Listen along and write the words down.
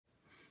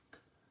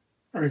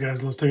All right,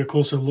 guys, let's take a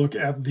closer look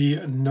at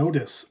the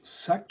Nodus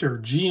Sector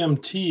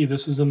GMT.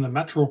 This is in the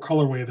Metro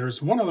colorway.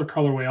 There's one other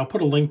colorway. I'll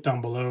put a link down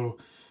below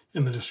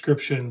in the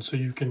description so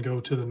you can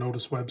go to the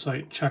Nodus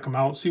website and check them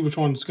out, see which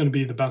one's going to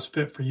be the best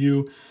fit for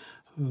you.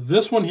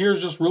 This one here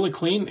is just really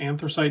clean,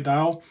 anthracite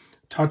dial,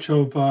 touch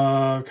of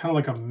kind of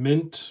like a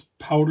mint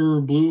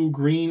powder blue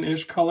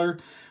greenish color,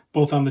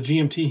 both on the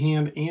GMT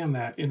hand and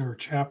that inner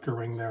chapter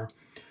ring there.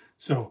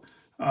 So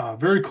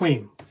very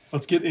clean.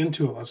 Let's get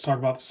into it. Let's talk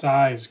about the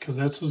size, because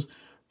this is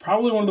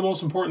probably one of the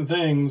most important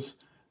things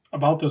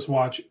about this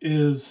watch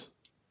is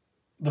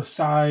the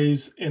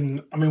size.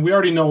 And I mean, we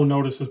already know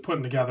Nodus is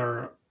putting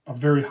together a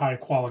very high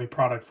quality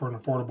product for an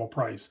affordable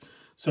price.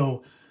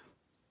 So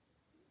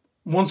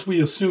once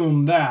we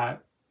assume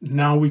that,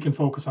 now we can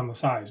focus on the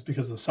size,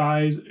 because the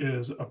size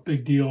is a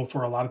big deal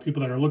for a lot of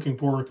people that are looking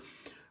for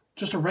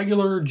just a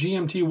regular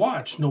GMT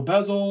watch. No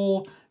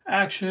bezel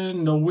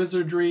action, no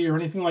wizardry or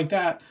anything like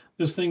that.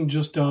 This thing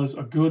just does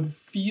a good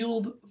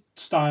field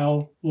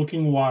style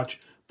looking watch,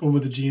 but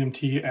with a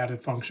GMT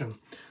added function.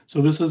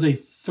 So this is a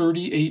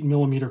 38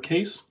 millimeter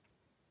case,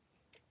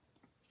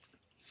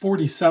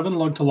 47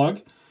 lug to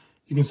lug.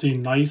 You can see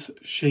nice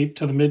shape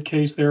to the mid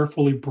case there,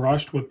 fully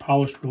brushed with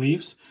polished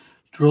reliefs,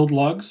 drilled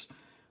lugs.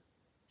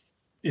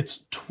 It's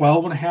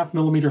 12.5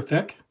 millimeter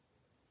thick,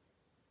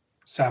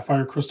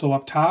 sapphire crystal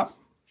up top,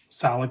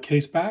 solid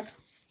case back.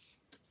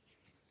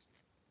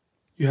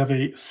 You have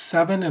a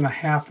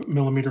 7.5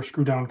 millimeter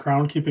screw down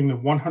crown, keeping the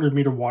 100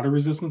 meter water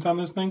resistance on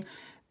this thing.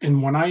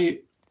 And when I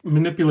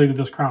manipulated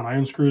this crown, I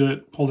unscrewed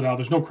it, pulled it out.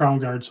 There's no crown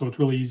guard, so it's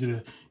really easy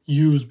to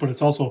use, but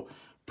it's also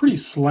pretty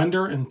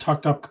slender and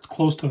tucked up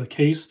close to the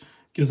case.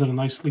 Gives it a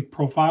nice sleek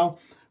profile.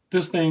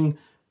 This thing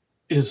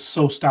is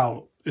so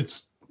stout.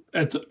 It's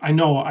I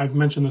know I've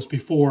mentioned this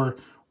before,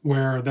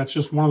 where that's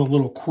just one of the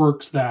little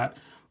quirks that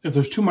if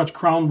there's too much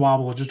crown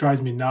wobble, it just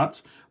drives me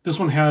nuts. This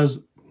one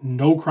has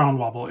no crown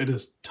wobble. It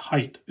is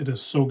tight. It is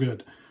so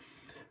good.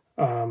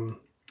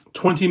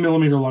 20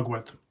 millimeter lug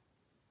width.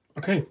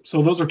 Okay,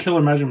 so those are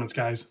killer measurements,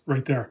 guys,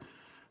 right there.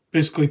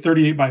 Basically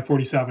 38 by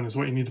 47 is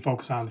what you need to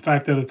focus on. The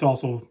fact that it's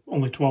also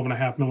only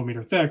 12.5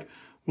 millimeter thick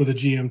with a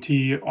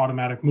GMT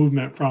automatic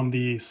movement from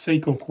the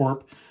Seiko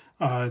Corp.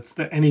 It's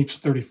the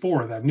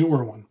NH34, that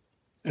newer one.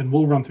 And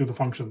we'll run through the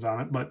functions on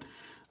it, but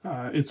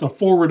it's a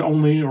forward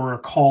only or a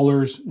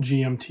caller's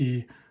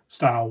GMT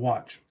style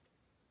watch.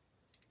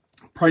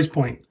 Price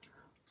point,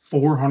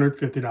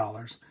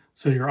 $450.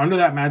 So you're under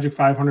that magic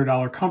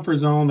 $500 comfort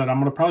zone that I'm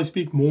going to probably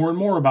speak more and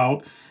more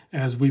about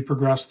as we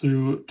progress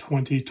through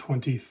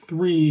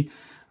 2023.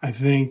 I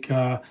think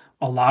a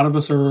lot of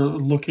us are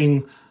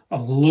looking a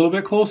little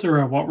bit closer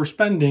at what we're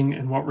spending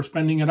and what we're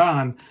spending it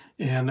on.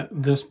 And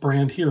this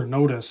brand here,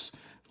 Nodus,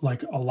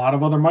 like a lot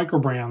of other micro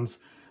brands,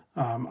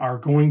 are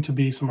going to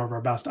be some of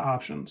our best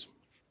options.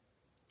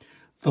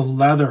 The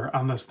leather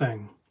on this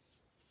thing.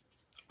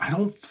 I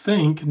don't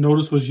think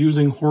Nodus was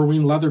using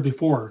Horween leather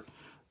before.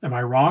 Am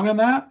I wrong on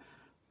that?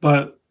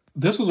 But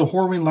this is a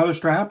Horween leather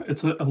strap.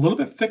 It's a little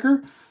bit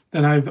thicker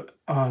than I've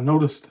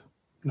noticed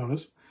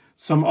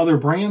some other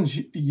brands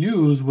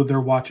use with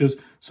their watches.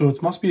 So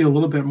it must be a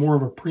little bit more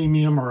of a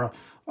premium or a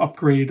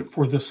upgrade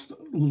for this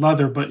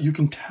leather, but you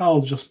can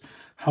tell just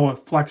how it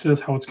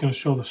flexes, how it's going to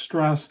show the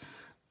stress.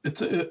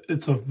 It's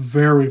a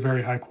very,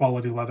 very high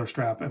quality leather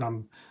strap, and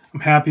I'm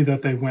happy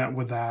that they went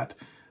with that.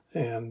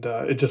 And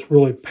it just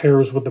really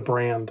pairs with the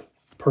brand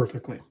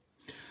perfectly.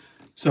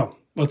 So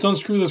let's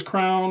unscrew this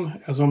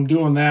crown. As I'm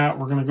doing that,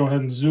 we're going to go ahead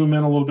and zoom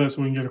in a little bit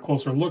so we can get a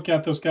closer look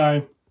at this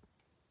guy.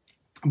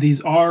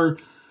 These are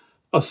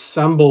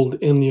assembled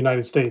in the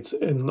United States,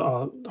 and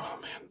oh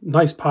man,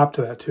 nice pop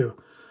to that too.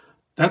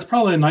 That's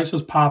probably the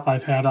nicest pop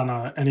I've had on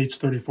a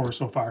NH34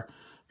 so far,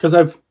 because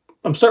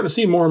I'm starting to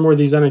see more and more of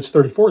these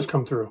NH34s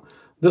come through.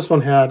 This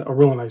one had a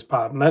really nice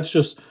pop, and that's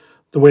just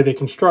the way they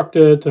construct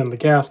it and the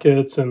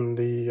gaskets and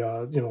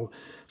the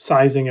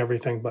sizing,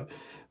 everything. But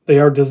they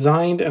are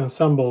designed and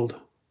assembled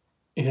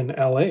in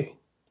LA.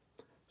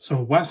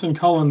 So Wes and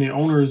Cullen, the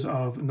owners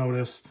of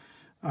Nodus,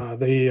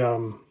 they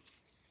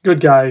good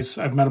guys.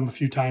 I've met them a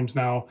few times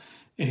now,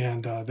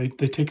 and they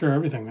take care of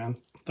everything, man.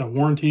 The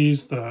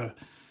warranties, the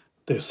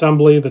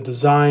assembly, the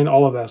design,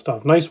 all of that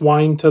stuff. Nice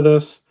wind to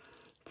this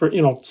for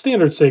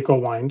standard Seiko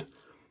wind.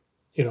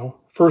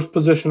 First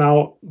position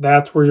out,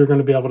 that's where you're going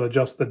to be able to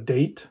adjust the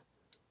date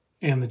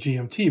and the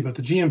GMT. But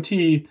the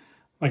GMT,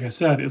 like I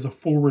said, is a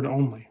forward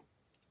only.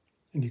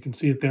 And you can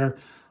see it there.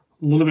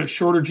 A little bit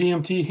shorter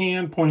GMT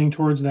hand pointing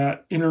towards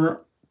that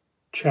inner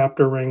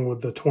chapter ring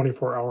with the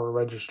 24-hour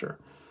register.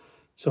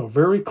 So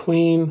very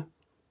clean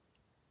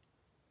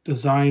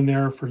design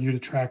there for you to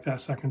track that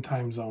second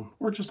time zone,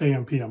 or just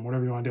AM, PM,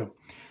 whatever you want to do.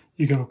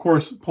 You can, of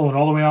course, pull it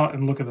all the way out,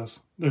 and look at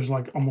this. There's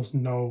like almost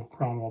no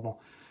crown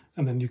wobble.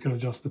 And then you can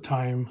adjust the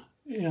time.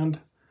 And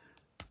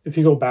if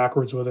you go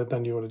backwards with it,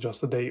 then you would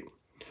adjust the date.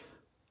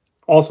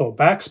 Also,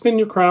 backspin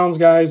your crowns,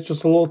 guys.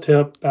 Just a little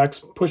tip.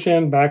 Push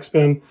in,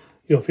 backspin.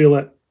 You'll feel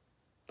it.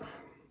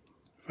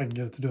 If I can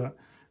get it to do it.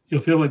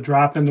 You'll feel it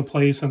drop into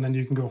place, and then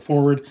you can go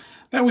forward.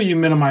 That way you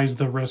minimize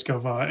the risk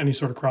of any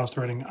sort of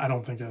cross-threading. I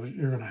don't think that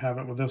you're going to have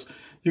it with this.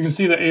 You can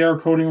see the AR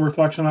coating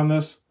reflection on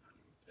this.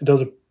 It does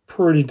a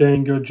pretty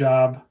dang good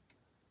job.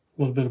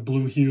 A little bit of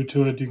blue hue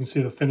to it. You can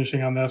see the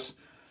finishing on this.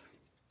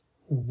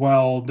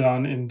 Well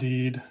done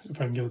indeed, if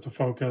I can get it to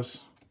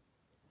focus.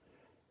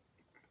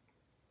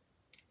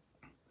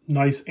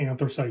 Nice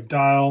anthracite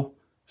dial,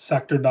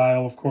 sector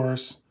dial, of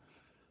course.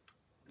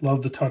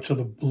 Love the touch of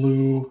the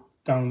blue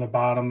down in the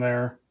bottom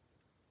there.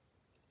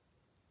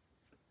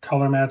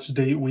 Color match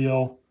date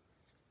wheel.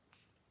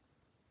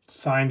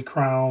 Signed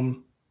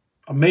crown.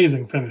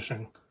 Amazing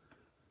finishing.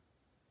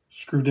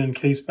 Screwed in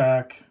case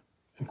back,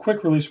 and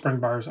quick release spring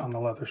bars on the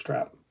leather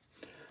strap.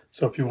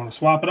 So if you want to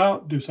swap it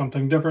out, do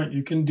something different,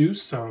 you can do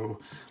so.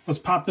 Let's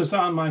pop this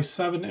on my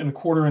 7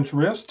 1/4 inch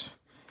wrist.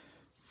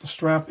 The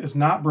strap is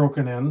not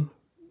broken in,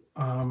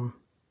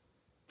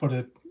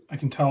 but I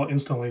can tell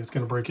instantly it's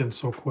going to break in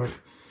so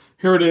quick.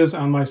 Here it is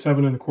on my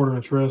 7 1/4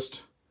 inch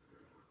wrist.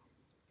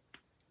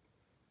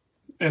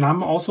 And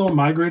I'm also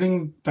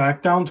migrating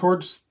back down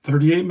towards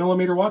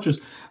 38mm watches.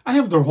 I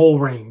have the whole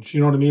range, you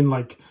know what I mean?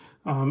 Like,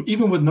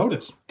 even with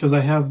Nodus, because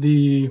I have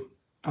the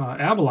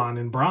Avalon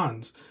in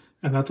bronze,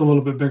 and that's a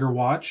little bit bigger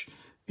watch.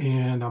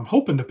 And I'm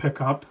hoping to pick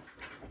up,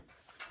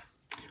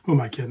 who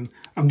am I kidding?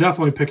 I'm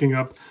definitely picking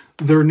up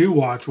their new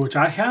watch, which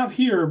I have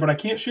here, but I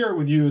can't share it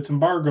with you. It's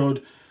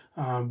embargoed.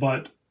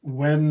 But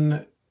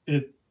when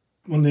the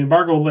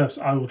embargo lifts,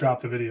 I will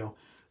drop the video.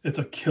 It's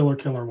a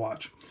killer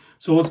watch.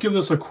 So let's give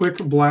this a quick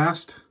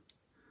blast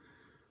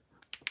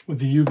with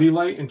the UV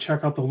light and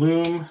check out the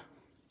lume.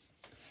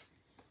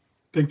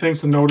 Big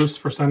thanks to Nodus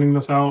for sending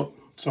this out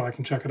so I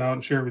can check it out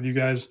and share it with you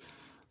guys.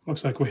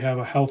 Looks like we have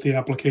a healthy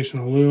application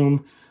of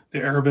lume. The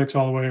Arabics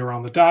all the way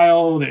around the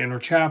dial, the inner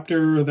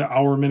chapter, the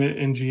hour, minute,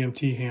 and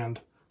GMT hand,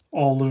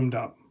 all lumed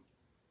up.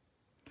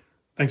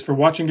 Thanks for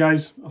watching,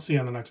 guys. I'll see you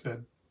on the next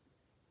vid.